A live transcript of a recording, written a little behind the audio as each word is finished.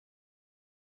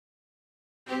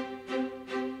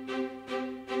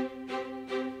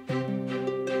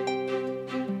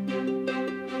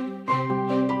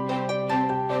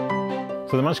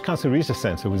So the Manchester Cancer Research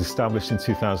Centre was established in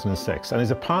 2006 and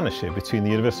is a partnership between the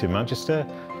University of Manchester,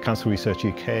 Cancer Research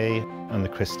UK and the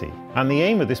Christie. And the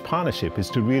aim of this partnership is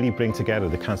to really bring together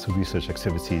the cancer research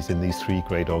activities in these three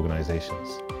great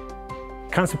organisations.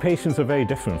 Cancer patients are very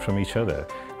different from each other,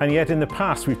 and yet in the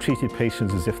past we've treated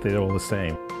patients as if they're all the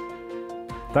same.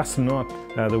 That's not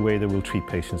the way that we'll treat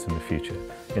patients in the future.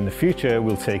 In the future,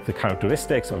 we'll take the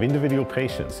characteristics of individual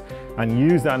patients and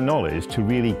use that knowledge to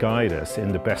really guide us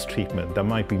in the best treatment that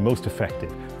might be most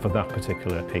effective for that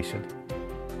particular patient.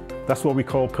 That's what we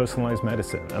call personalised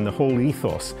medicine, and the whole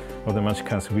ethos of the Manchester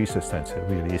Cancer Research Centre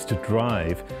really is to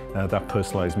drive that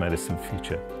personalised medicine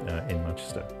future in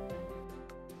Manchester.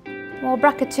 Well,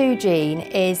 BRCA2 gene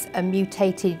is a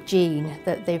mutated gene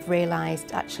that they've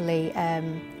realised actually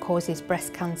causes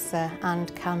breast cancer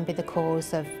and can be the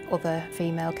cause of other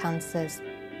female cancers.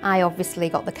 I obviously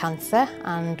got the cancer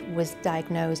and was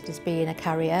diagnosed as being a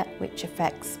carrier, which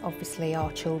affects obviously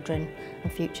our children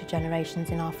and future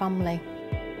generations in our family.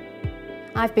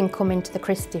 I've been coming to the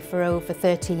Christie for over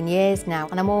 13 years now,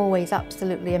 and I'm always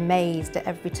absolutely amazed at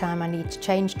every time I need to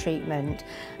change treatment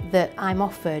that I'm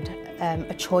offered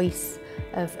a choice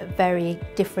of very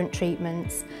different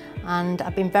treatments, and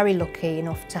I've been very lucky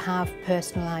enough to have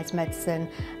personalised medicine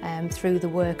through the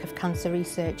work of Cancer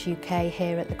Research UK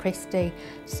here at the Christie.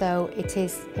 So it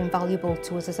is invaluable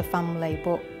to us as a family,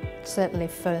 but certainly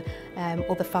for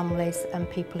other families and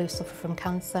people who suffer from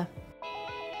cancer.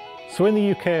 So in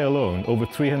the UK alone, over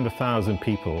 300,000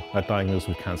 people are diagnosed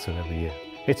with cancer every year.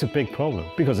 It's a big problem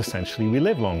because essentially we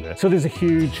live longer. So there's a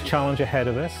huge challenge ahead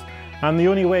of us, and the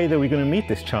only way that we're going to meet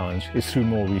this challenge is through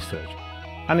more research.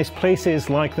 And it's places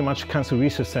like the Manchester Cancer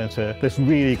Research Centre that's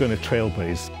really going to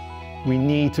trailblaze. We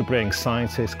need to bring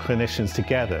scientists, clinicians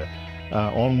together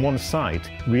on one site,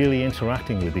 really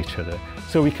interacting with each other,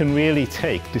 so we can really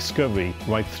take discovery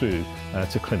right through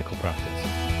to clinical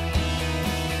practice.